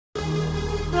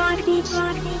want me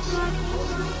some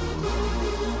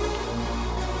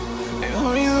rose. They want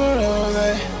me some rose.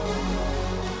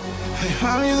 They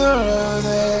want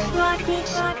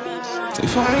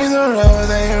me some rose,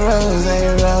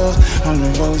 rose. I'm the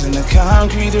rose in the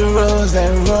concrete, the rose,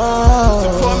 that rose.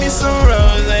 They want me some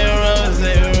rose, rose.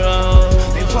 They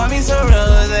want me some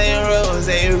rose, rose.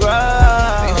 They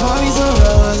want me some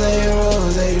rose,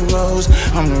 rose.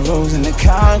 I'm the rose in the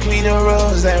concrete, the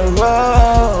rose, that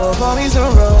rose. Want me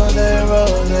some rose,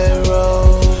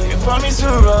 rose. You want me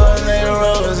some rose,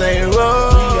 rose.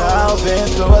 We all been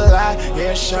through a lot,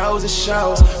 yeah, it shows.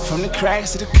 From the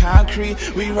cracks to the concrete,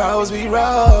 we rose.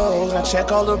 I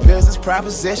check all the business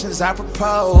propositions I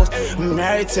propose. I'm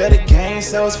married to the game,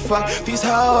 so it's fuck these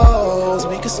hoes.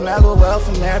 We can smell the wealth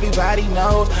and everybody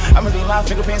knows. I'ma leave my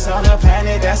fingerprints on the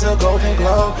planet, that's a golden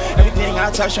globe. Everything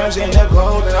I touch turns into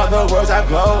gold, in other words I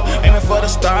glow. Aiming for the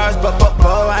stars, but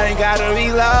I ain't gotta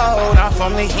reload. I'm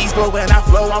from the east, but when I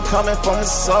flow, I'm coming from the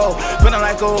soul. Feeling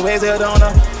like a wizard on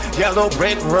a yellow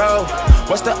brick road.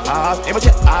 What's the odds? Aim at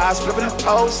your eyes, flipping them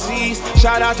OCs.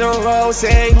 Shout out to Rose,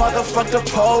 hey, motherfuck the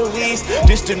police.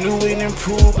 This the new and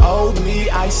improved old me.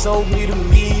 I sold me to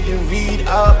meet and read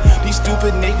up. These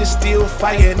stupid niggas still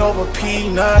fighting over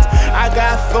peanuts. I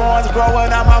got thorns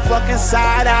growing on my fucking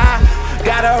side. I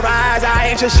gotta rise, I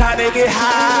ain't just trying to get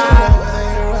high.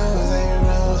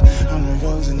 Rose. I'm the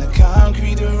rose in the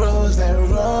concrete, the rose, that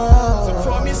rose. So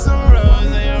pour me some rose,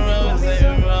 rose.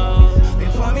 They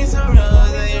pour me some rose.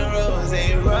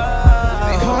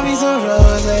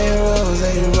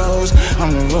 Rose. I'm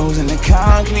the rose in the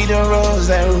concrete, the rose,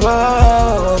 that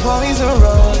rose. Pour me some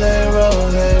rose,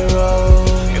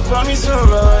 rose. You pour me some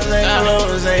rose,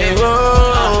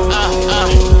 rose.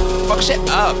 Fuck shit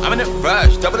up, I'm in a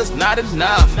rush, double is not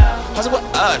enough. Hustle with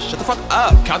us, shut the fuck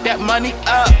up, count that money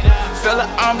up. Feel the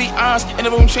ambiance, in the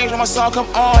room change when my song come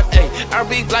on. Ayy, I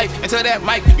breathe life into that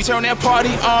mic, we turn that party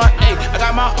on. Ayy, I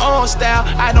got my own style,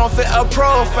 I don't fit a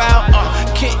profile.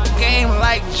 Kick game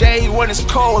like Jay when it's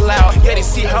cold out. Yeah, they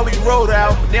see how we rolled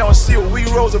out, they don't see what we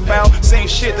rose about. Same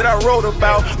shit that I wrote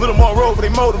about, little more road for they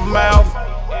motor mouth.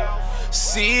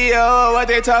 See what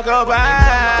they talk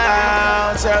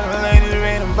about. Tell them ladies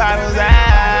bring them bottles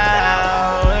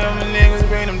out. Them niggas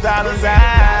bring them dollars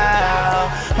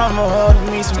out. I'ma hold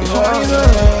me some rose,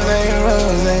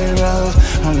 rose.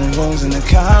 I'm the rose in the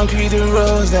concrete, the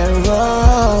rose, that rose.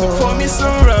 So pour me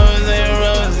some rose,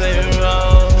 rose. They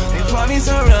pour me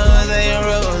some rose,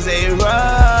 rose. They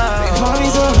pour me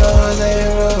some rose,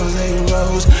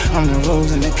 rose. I'm the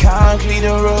rose in the concrete,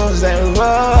 the rose, that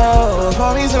rose.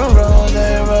 Pour me some rose,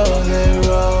 rose.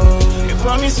 You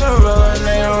pour me some rose,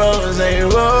 rose.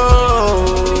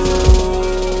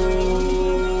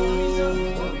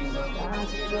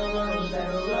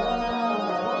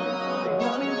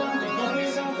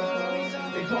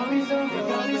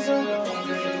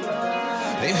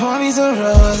 They pour me some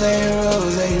rose,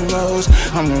 rose.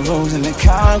 I'm the rose in the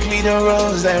concrete, the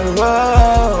rose, that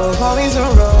rose. Pour me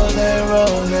some rose,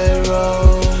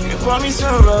 rose. You pour me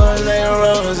some rose,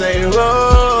 rose.